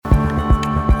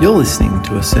You're listening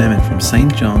to a sermon from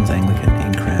St John's Anglican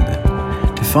in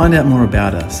Cranbourne. To find out more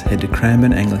about us, head to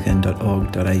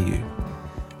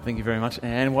cranbourneanglican.org.au. Thank you very much,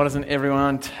 and why doesn't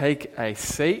everyone take a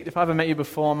seat? If I haven't met you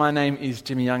before, my name is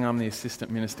Jimmy Young. I'm the Assistant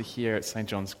Minister here at St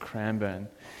John's Cranbourne.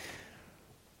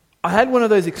 I had one of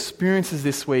those experiences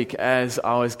this week as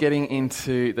I was getting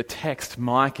into the text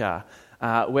Micah,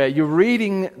 where you're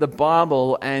reading the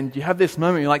Bible and you have this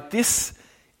moment, you're like, this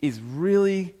is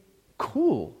really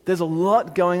cool. There's a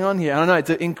lot going on here. I know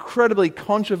it's an incredibly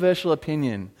controversial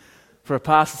opinion for a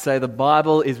pastor to say the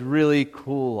Bible is really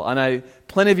cool. I know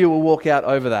plenty of you will walk out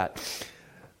over that.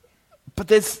 But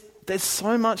there's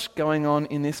so much going on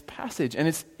in this passage, and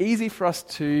it's easy for us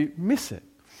to miss it.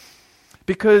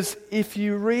 Because if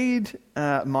you read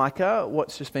Micah,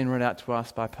 what's just been read out to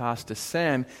us by Pastor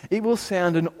Sam, it will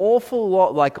sound an awful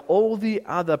lot like all the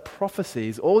other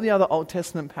prophecies, all the other Old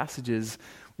Testament passages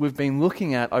we've been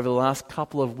looking at over the last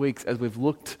couple of weeks as we've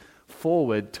looked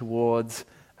forward towards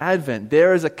Advent.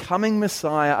 There is a coming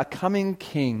Messiah, a coming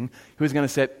King who is going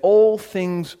to set all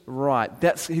things right.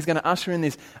 He's going to usher in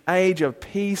this age of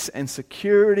peace and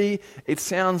security. It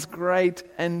sounds great,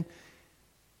 and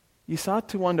you start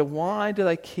to wonder, why do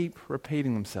they keep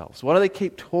repeating themselves? Why do they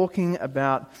keep talking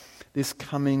about this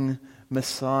coming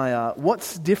Messiah?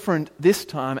 What's different this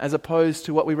time as opposed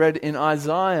to what we read in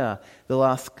Isaiah the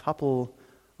last couple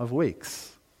of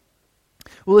weeks?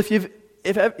 Well, if you've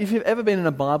ever been in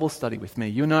a Bible study with me,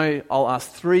 you know I'll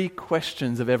ask three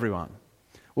questions of everyone.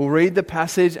 We'll read the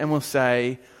passage and we'll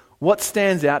say, what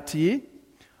stands out to you?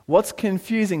 What's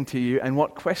confusing to you? And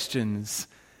what questions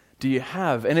do you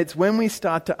have? And it's when we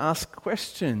start to ask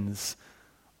questions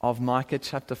of Micah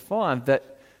chapter 5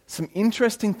 that some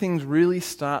interesting things really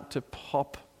start to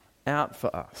pop out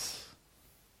for us.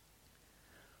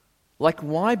 Like,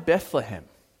 why Bethlehem?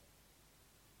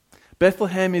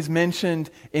 Bethlehem is mentioned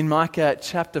in Micah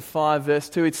chapter 5 verse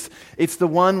 2. It's the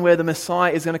one where the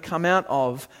Messiah is going to come out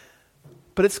of.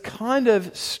 But it's kind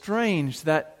of strange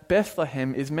that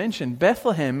Bethlehem is mentioned.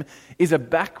 Bethlehem is a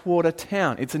backwater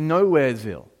town. It's a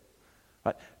nowheresville.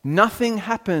 Right? Nothing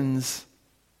happens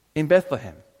in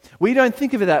Bethlehem. We don't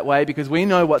think of it that way because we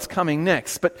know what's coming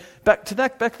next. But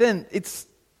back then, it's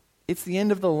the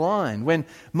end of the line. When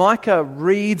Micah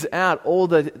reads out all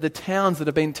the towns that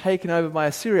have been taken over by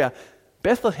Assyria,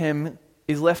 Bethlehem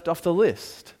is left off the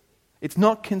list. It's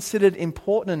not considered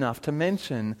important enough to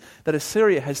mention that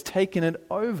Assyria has taken it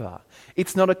over.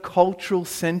 It's not a cultural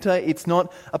center. It's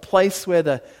not a place where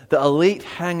the elite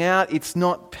hang out. It's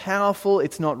not powerful.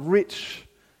 It's not rich.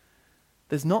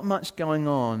 There's not much going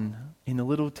on in the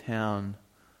little town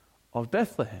of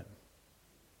Bethlehem.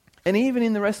 And even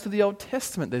in the rest of the Old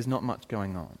Testament, there's not much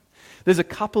going on. There's a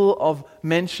couple of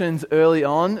mentions early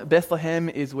on. Bethlehem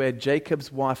is where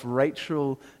Jacob's wife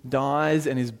Rachel dies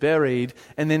and is buried.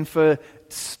 And then for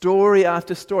story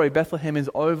after story, Bethlehem is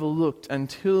overlooked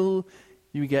until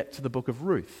you get to the book of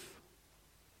Ruth.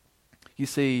 You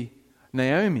see,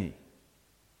 Naomi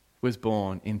was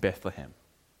born in Bethlehem.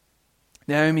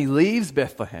 Naomi leaves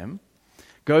Bethlehem,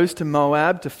 goes to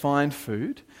Moab to find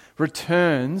food,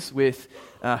 returns with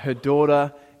her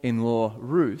daughter-in-law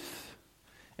Ruth.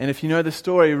 And if you know the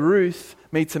story, Ruth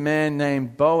meets a man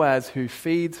named Boaz who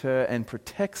feeds her and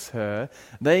protects her.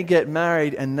 They get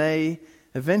married and they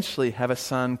eventually have a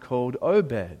son called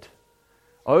Obed.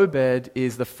 Obed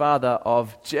is the father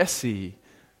of Jesse,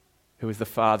 who is the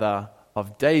father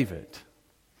of David.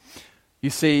 You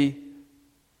see,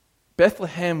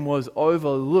 Bethlehem was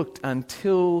overlooked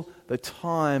until the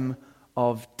time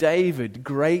of David,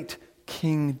 great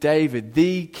King David,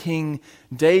 the King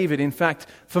David. In fact,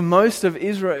 for most of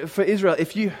Israel,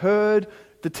 if you heard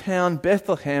the town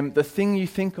Bethlehem, the thing you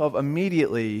think of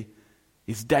immediately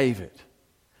is David.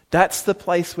 That's the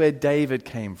place where David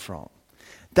came from.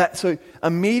 So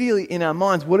immediately in our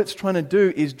minds, what it's trying to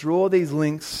do is draw these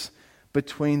links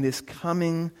between this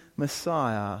coming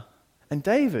Messiah and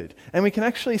David. And we can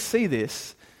actually see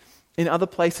this in other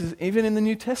places, even in the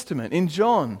New Testament. In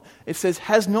John, it says,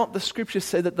 has not the scripture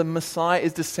said that the Messiah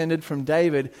is descended from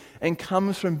David and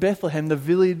comes from Bethlehem, the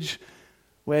village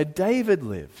where David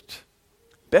lived?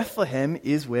 Bethlehem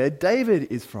is where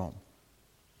David is from.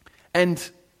 And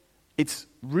it's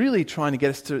really trying to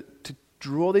get us to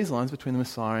draw these lines between the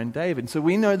Messiah and David. So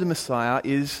we know the Messiah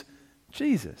is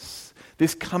Jesus.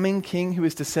 This coming king who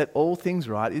is to set all things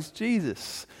right is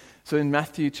Jesus. So in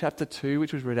Matthew chapter 2,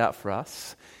 which was read out for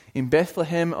us, in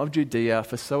Bethlehem of Judea,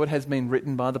 for so it has been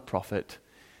written by the prophet,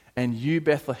 and you,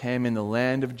 Bethlehem, in the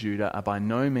land of Judah, are by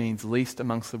no means least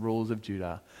amongst the rulers of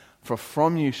Judah, for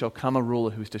from you shall come a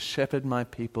ruler who is to shepherd my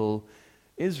people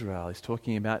Israel. He's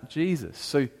talking about Jesus.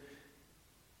 So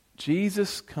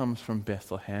Jesus comes from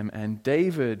Bethlehem and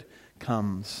David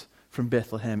comes from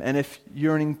Bethlehem. And if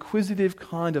you're an inquisitive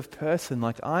kind of person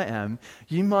like I am,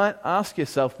 you might ask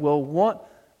yourself, well,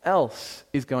 what else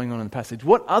is going on in the passage?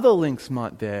 What other links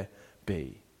might there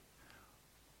be?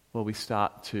 Well, we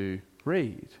start to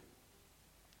read.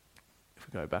 If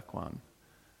we go back one.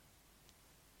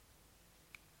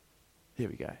 Here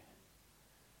we go.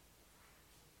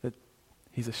 That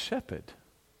he's a shepherd.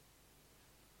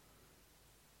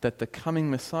 That the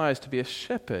coming Messiah is to be a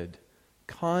shepherd,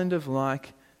 kind of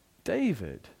like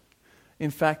David. In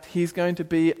fact, he's going to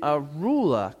be a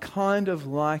ruler, kind of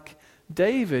like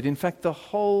David. In fact, the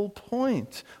whole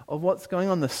point of what's going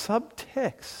on, the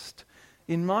subtext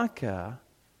in Micah,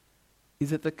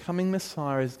 is that the coming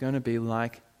Messiah is going to be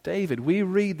like David. We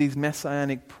read these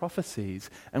messianic prophecies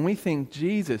and we think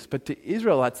Jesus, but to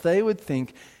Israelites, they would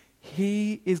think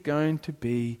he is going to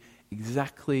be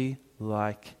exactly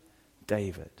like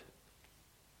David.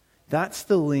 That's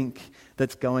the link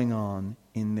that's going on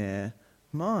in their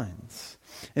minds.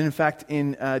 And in fact,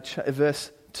 in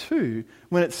verse 2,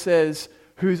 when it says,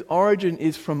 whose origin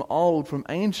is from old, from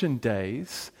ancient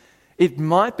days, it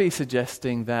might be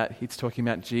suggesting that he's talking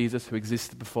about Jesus who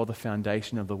existed before the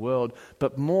foundation of the world,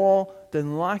 but more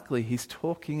than likely he's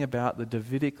talking about the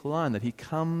Davidic line, that he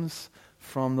comes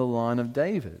from the line of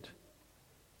David.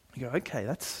 You go, okay,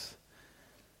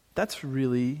 that's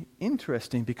really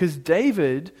interesting, because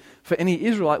David, for any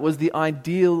Israelite, was the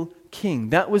ideal king.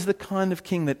 That was the kind of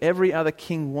king that every other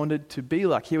king wanted to be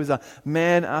like. He was a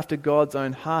man after God's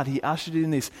own heart. He ushered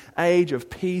in this age of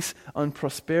peace and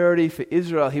prosperity for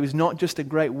Israel. He was not just a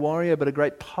great warrior, but a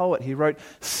great poet. He wrote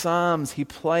psalms. He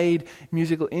played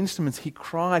musical instruments. He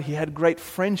cried. He had great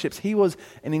friendships. He was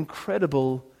an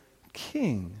incredible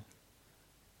king.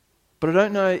 But I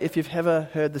don't know if you've ever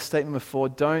heard the statement before,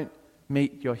 don't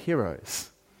meet your heroes.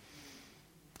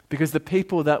 Because the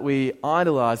people that we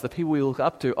idolize, the people we look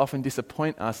up to, often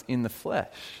disappoint us in the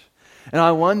flesh. And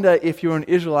I wonder if you're an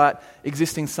Israelite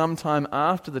existing sometime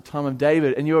after the time of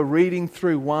David and you're reading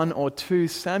through 1 or 2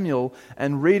 Samuel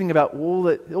and reading about all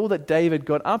that David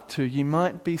got up to, you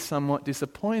might be somewhat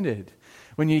disappointed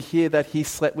when you hear that he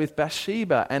slept with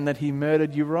Bathsheba and that he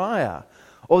murdered Uriah,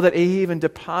 or that he even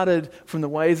departed from the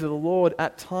ways of the Lord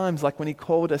at times, like when he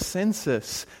called a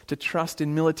census to trust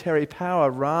in military power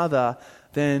rather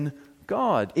than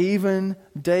God. Even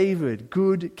David,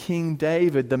 good King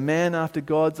David, the man after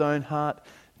God's own heart,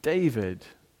 David,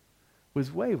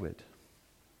 was wayward.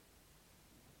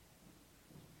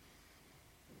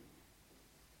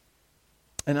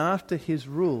 And after his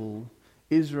rule,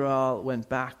 Israel went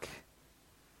back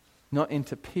not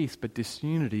into peace, but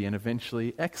disunity and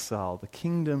eventually exile. The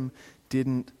kingdom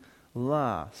didn't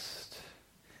last.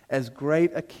 As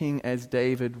great a king as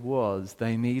David was,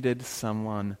 they needed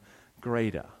someone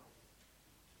greater.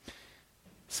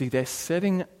 See, they're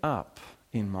setting up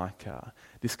in Micah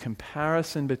this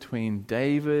comparison between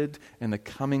David and the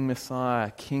coming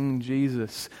Messiah, King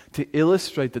Jesus, to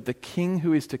illustrate that the king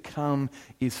who is to come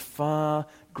is far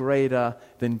greater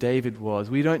than David was.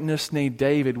 We don't just need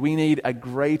David, we need a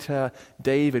greater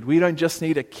David. We don't just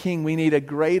need a king, we need a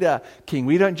greater king.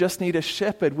 We don't just need a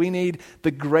shepherd, we need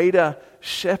the greater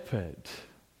shepherd.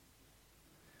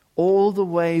 All the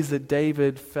ways that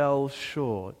David fell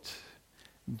short,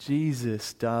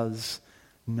 Jesus does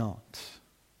not.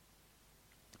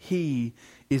 He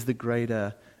is the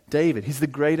greater David. He's the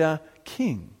greater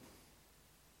king.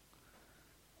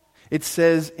 It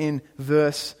says in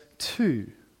verse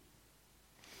 2,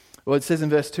 well, it says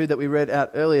in verse 2 that we read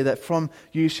out earlier, that from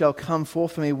you shall come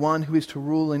forth for me one who is to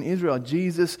rule in Israel.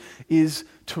 Jesus is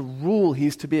to rule.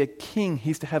 He's to be a king.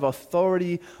 He's to have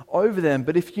authority over them.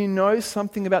 But if you know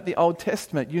something about the Old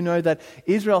Testament, you know that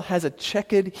Israel has a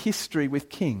checkered history with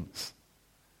kings.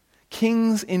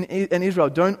 Kings in Israel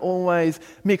don't always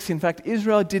mix. In fact,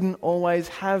 Israel didn't always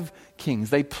have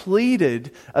kings. They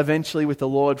pleaded eventually with the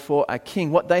Lord for a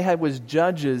king. What they had was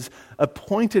judges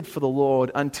appointed for the Lord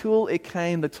until it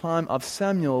came the time of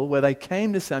Samuel, where they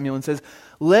came to Samuel and says,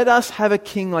 let us have a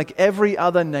king like every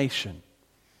other nation.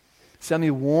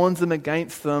 Samuel warns them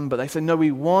against them, but they say, no,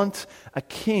 we want a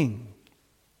king.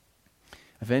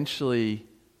 Eventually,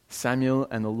 Samuel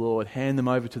and the Lord hand them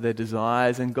over to their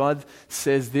desires, and God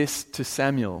says this to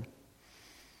Samuel: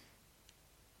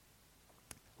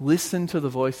 listen to the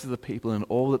voice of the people and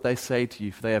all that they say to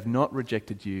you, for they have not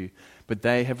rejected you, but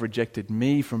they have rejected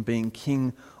me from being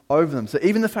king over them. So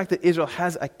even the fact that Israel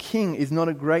has a king is not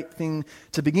a great thing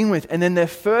to begin with. And then their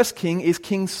first king is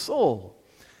King Saul.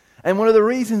 And one of the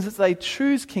reasons that they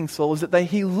choose King Saul is that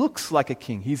he looks like a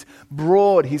king. He's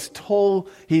broad, he's tall,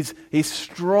 he's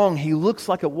strong, he looks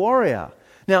like a warrior.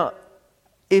 Now,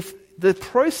 if the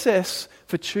process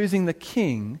for choosing the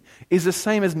king is the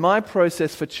same as my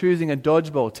process for choosing a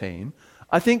dodgeball team,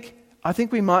 I think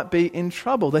we might be in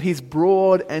trouble, that he's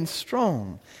broad and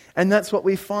strong. And that's what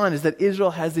we find, is that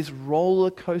Israel has this roller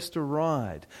coaster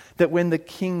ride, that when the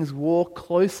kings walk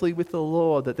closely with the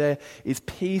Lord, that there is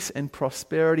peace and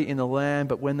prosperity in the land,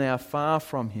 but when they are far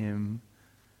from him,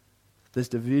 there's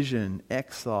division,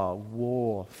 exile,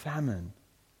 war, famine.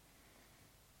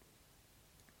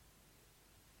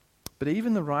 But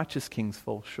even the righteous kings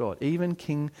fall short. Even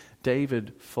King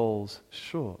David falls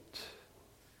short.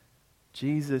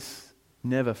 Jesus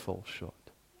never falls short.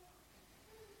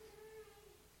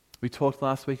 We talked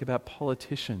last week about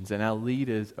politicians and our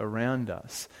leaders around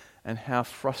us and how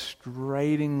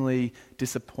frustratingly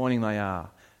disappointing they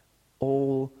are.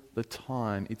 All the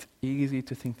time, it's easy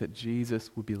to think that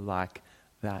Jesus would be like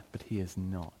that, but he is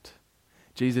not.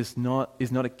 Jesus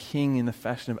is not a king in the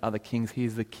fashion of other kings. He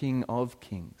is the King of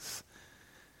kings.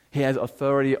 He has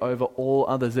authority over all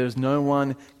others. There's no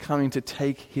one coming to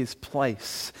take his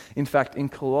place. In fact, in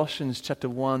Colossians chapter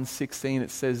 1:16,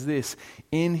 it says this: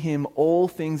 "In him all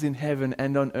things in heaven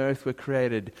and on earth were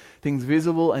created, things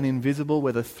visible and invisible,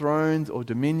 whether thrones or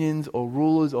dominions or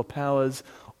rulers or powers.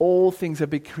 All things have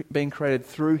been created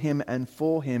through him and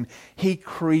for him. He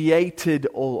created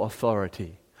all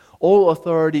authority." All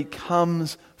authority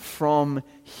comes from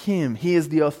him. He is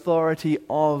the authority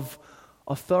of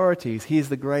authorities. He is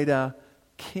the greater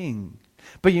king.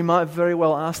 But you might very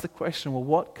well ask the question, well,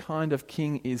 what kind of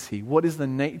king is he? What is the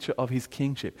nature of his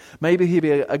kingship? Maybe he'll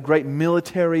be a great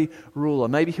military ruler.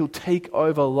 Maybe he'll take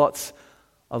over lots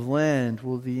of land.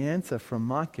 Well, the answer from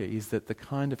Micah is that the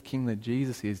kind of king that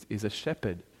Jesus is a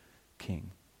shepherd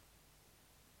king.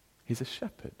 He's a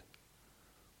shepherd.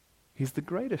 He's the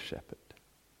greater shepherd.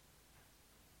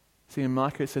 See, in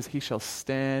Micah it says, "He shall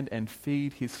stand and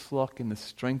feed his flock in the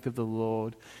strength of the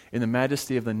Lord, in the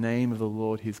majesty of the name of the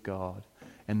Lord his God.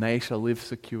 And they shall live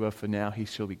secure, for now he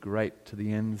shall be great to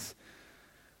the ends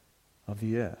of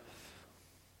the earth."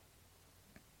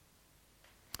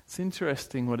 It's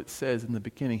interesting what it says in the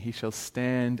beginning. He shall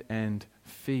stand and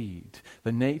feed.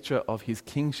 The nature of his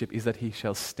kingship is that he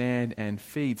shall stand and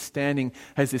feed. Standing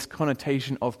has this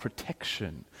connotation of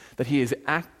protection, that he is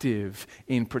active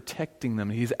in protecting them.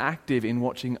 He is active in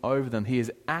watching over them. He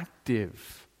is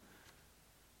active.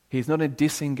 He is not a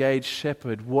disengaged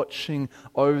shepherd watching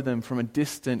over them from a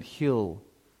distant hill.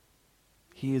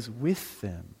 He is with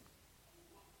them.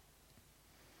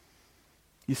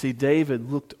 You see,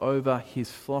 David looked over his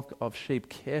flock of sheep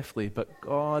carefully, but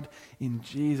God in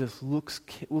Jesus looks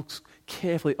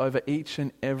carefully over each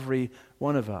and every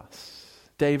one of us.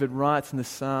 David writes in the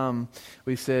Psalm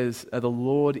where he says, "The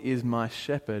Lord is my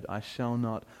shepherd, I shall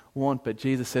not want." But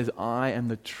Jesus says, "I am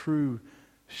the true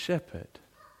shepherd."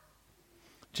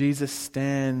 Jesus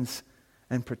stands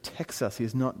and protects us. He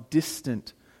is not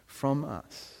distant from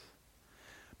us.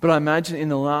 But I imagine in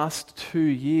the last 2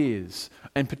 years,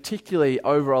 and particularly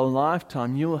over a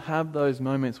lifetime, you will have those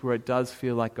moments where it does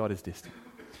feel like God is distant.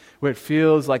 Where it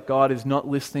feels like God is not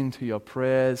listening to your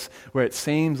prayers. Where it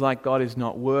seems like God is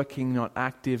not working, not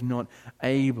active, not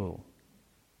able.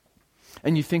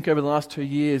 And you think over the last 2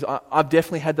 years, I've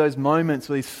definitely had those moments,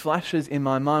 or these flashes in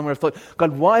my mind where I've thought,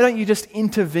 God, why don't you just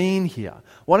intervene here?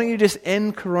 Why don't you just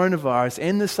end coronavirus,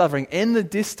 end the suffering, end the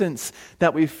distance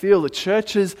that we feel? The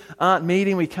churches aren't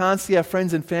meeting, we can't see our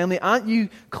friends and family. Aren't you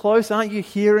close? Aren't you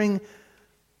hearing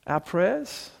our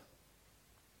prayers?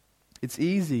 It's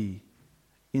easy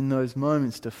in those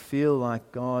moments to feel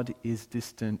like God is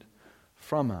distant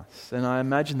from us. And I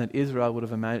imagine that Israel would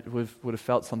have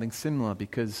felt something similar,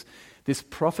 because this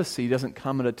prophecy doesn't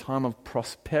come at a time of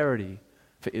prosperity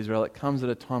for Israel. It comes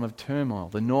at a time of turmoil.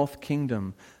 The north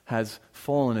kingdom has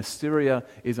fallen. Assyria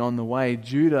is on the way.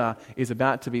 Judah is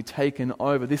about to be taken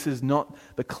over. This is not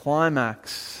the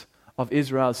climax of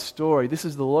Israel's story. This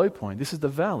is the low point. This is the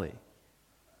valley.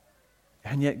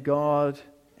 And yet God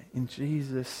in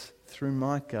Jesus through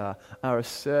Micah are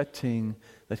asserting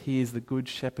that he is the good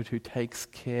shepherd who takes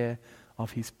care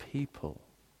of his people.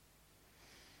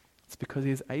 It's because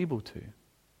he is able to.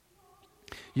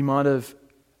 You might have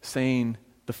seen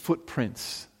the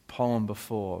Footprints poem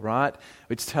before, right?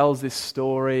 Which tells this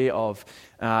story of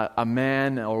a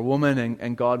man or a woman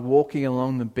and God walking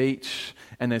along the beach,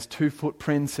 and there's 2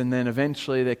 footprints, and then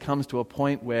eventually there comes to a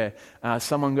point where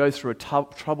someone goes through a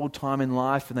troubled time in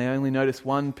life and they only notice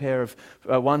one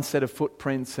set of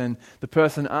footprints, and the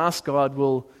person asks God,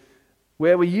 "Well,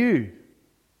 where were you?"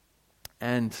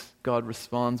 And God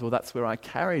responds, "Well, that's where I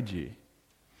carried you."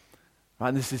 Right?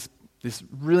 And this is this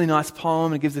really nice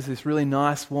poem. It gives us this really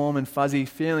nice, warm and fuzzy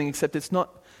feeling, except it's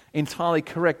not entirely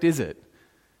correct, is it?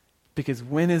 Because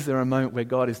when is there a moment where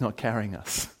God is not carrying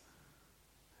us?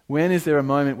 When is there a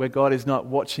moment where God is not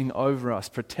watching over us,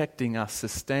 protecting us,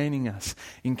 sustaining us,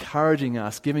 encouraging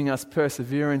us, giving us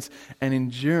perseverance and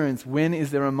endurance? When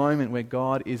is there a moment where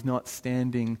God is not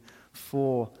standing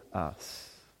for us?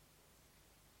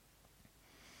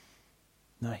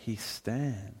 No, he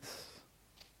stands.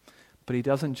 But he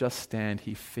doesn't just stand,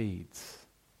 he feeds.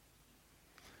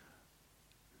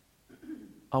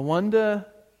 I wonder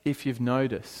if you've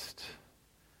noticed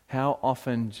how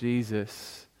often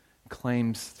Jesus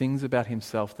claims things about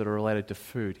himself that are related to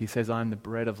food. He says, I am the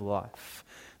bread of life,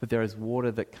 that there is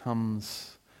water that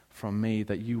comes from me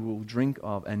that you will drink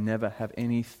of and never have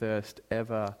any thirst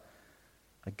ever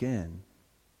again.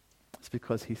 It's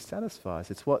because he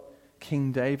satisfies. It's what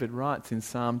King David writes in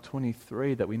Psalm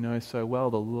 23 that we know so well.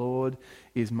 The Lord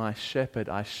is my shepherd,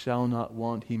 I shall not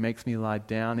want. He makes me lie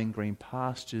down in green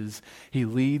pastures. He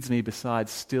leads me beside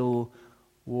still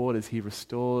waters. He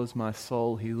restores my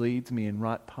soul. He leads me in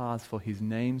right paths for his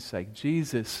name's sake.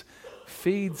 Jesus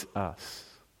feeds us.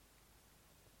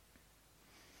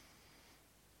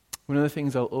 One of the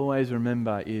things I'll always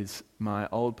remember is my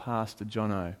old pastor,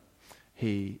 Jono.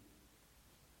 He'd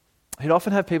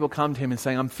often have people come to him and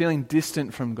saying, I'm feeling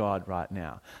distant from God right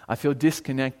now. I feel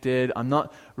disconnected. I'm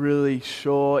not really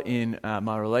sure in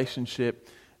my relationship.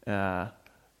 That's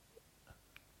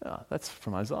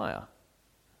from Isaiah.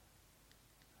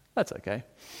 That's okay.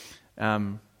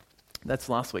 That's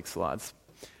last week's slides.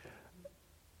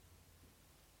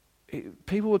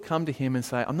 People would come to him and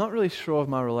say, I'm not really sure of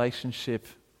my relationship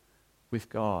with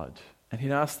God. And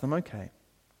he'd ask them, okay,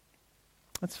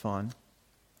 that's fine.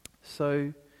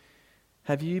 So,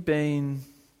 have you been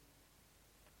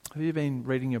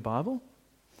reading your Bible?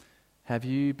 Have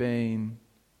you been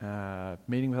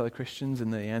meeting with other Christians?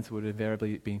 And the answer would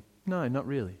invariably be, no, not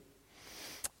really.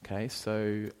 Okay,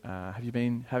 so have you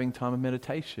been having time of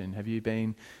meditation? Have you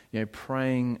been,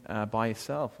 praying by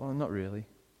yourself? Well, not really.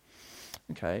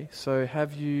 Okay, so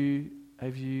have you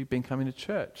been coming to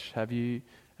church? Have you?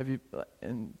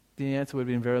 And the answer would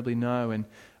be invariably no. And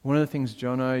one of the things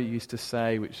Jono used to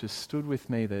say, which has stood with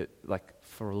me that,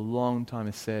 for a long time,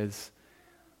 it says,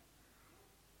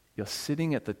 you're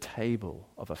sitting at the table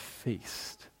of a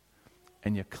feast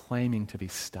and you're claiming to be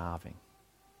starving.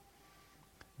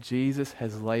 Jesus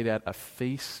has laid out a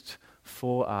feast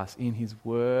for us in his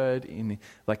word,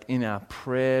 in our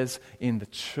prayers, in the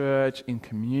church, in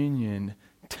communion.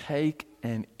 Take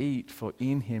and eat, for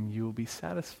in him you will be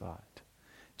satisfied.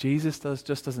 Jesus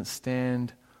just doesn't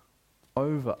stand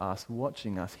over us,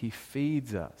 watching us. He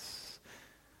feeds us.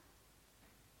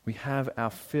 We have our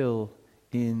fill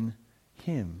in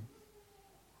him.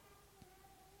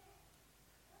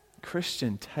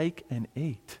 Christian, take and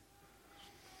eat.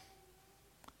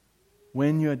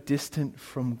 When you're distant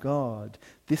from God,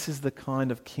 this is the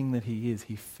kind of king that he is.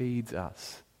 He feeds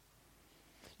us.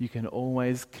 You can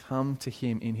always come to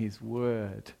him in his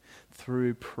word,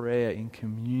 through prayer, in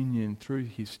communion, through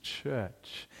his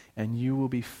church, and you will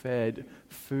be fed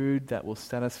food that will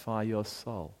satisfy your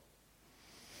soul.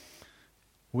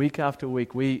 Week after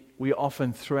week, we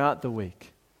often throughout the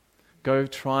week go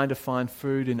trying to find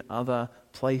food in other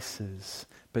places,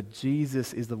 but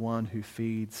Jesus is the one who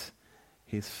feeds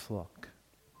his flock.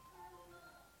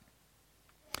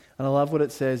 And I love what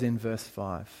it says in verse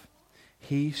 5.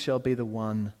 He shall be the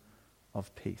one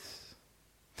of peace.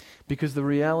 Because the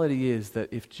reality is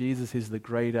that if Jesus is the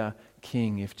greater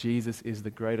king, if Jesus is the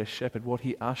greater shepherd, what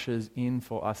he ushers in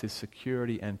for us is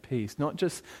security and peace. Not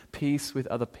just peace with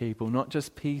other people, not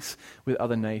just peace with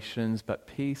other nations, but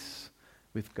peace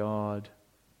with God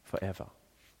forever.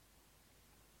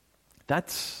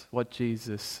 That's what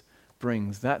Jesus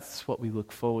brings. That's what we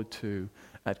look forward to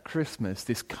at Christmas,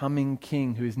 this coming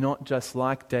king who is not just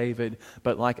like David,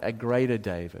 but like a greater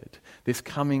David. This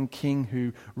coming king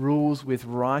who rules with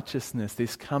righteousness.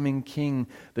 This coming king,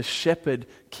 the shepherd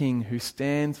king who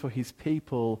stands for his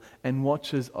people and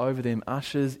watches over them,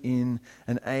 ushers in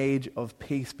an age of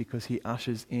peace because he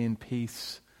ushers in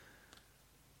peace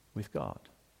with God.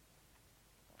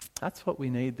 That's what we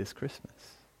need this Christmas.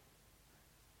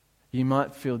 You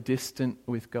might feel distant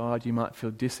with God. You might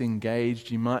feel disengaged.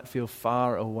 You might feel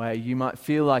far away. You might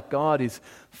feel like God is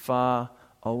far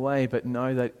away. But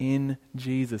know that in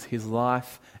Jesus, his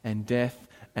life and death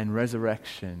and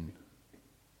resurrection,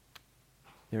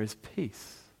 there is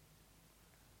peace.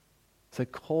 So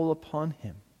call upon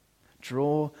him.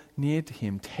 Draw near to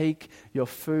him. Take your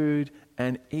food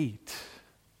and eat.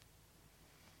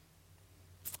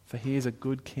 For he is a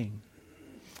good king.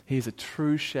 He is a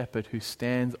true shepherd who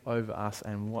stands over us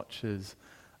and watches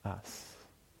us.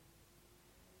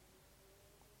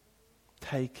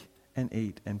 Take and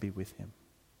eat and be with him.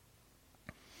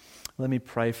 Let me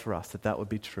pray for us that would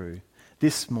be true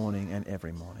this morning and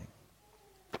every morning.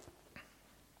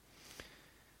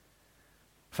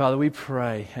 Father, we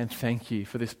pray and thank you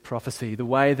for this prophecy, the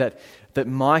way that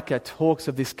Micah talks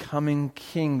of this coming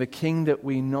king, the king that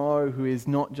we know who is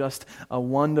not just a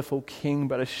wonderful king,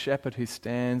 but a shepherd who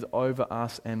stands over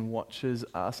us and watches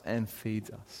us and feeds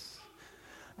us.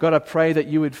 God, I pray that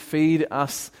you would feed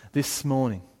us this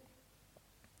morning.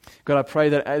 God, I pray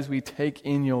that as we take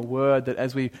in your word, that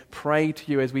as we pray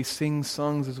to you, as we sing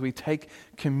songs, as we take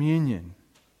communion,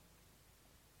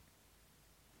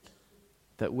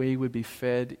 that we would be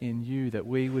fed in you, that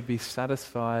we would be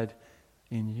satisfied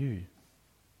in you.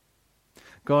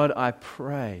 God, I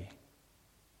pray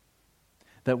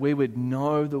that we would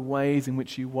know the ways in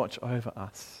which you watch over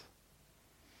us.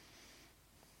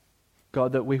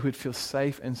 God, that we would feel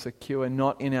safe and secure,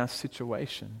 not in our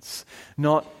situations,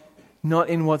 not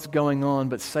in what's going on,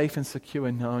 but safe and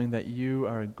secure knowing that you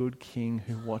are a good king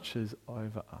who watches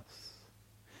over us.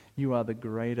 You are the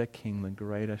greater king, the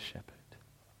greater shepherd.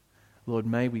 Lord,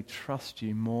 may we trust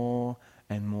you more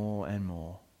and more and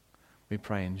more. We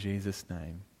pray in Jesus'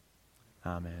 name.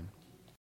 Amen.